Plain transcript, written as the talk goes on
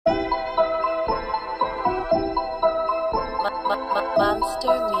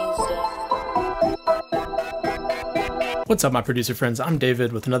Monster Music. What's up, my producer friends? I'm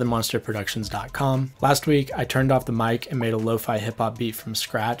David with another monsterproductions.com. Last week, I turned off the mic and made a lo-fi hip-hop beat from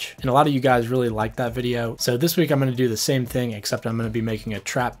scratch, and a lot of you guys really liked that video. So this week, I'm going to do the same thing, except I'm going to be making a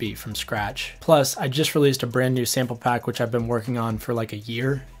trap beat from scratch. Plus, I just released a brand new sample pack, which I've been working on for like a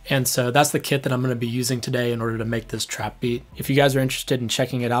year. And so that's the kit that I'm going to be using today in order to make this trap beat. If you guys are interested in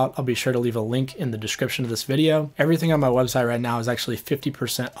checking it out, I'll be sure to leave a link in the description of this video. Everything on my website right now is actually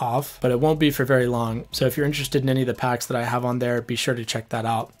 50% off, but it won't be for very long. So if you're interested in any of the packs that I have on there, be sure to check that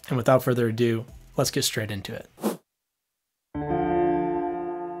out. And without further ado, let's get straight into it.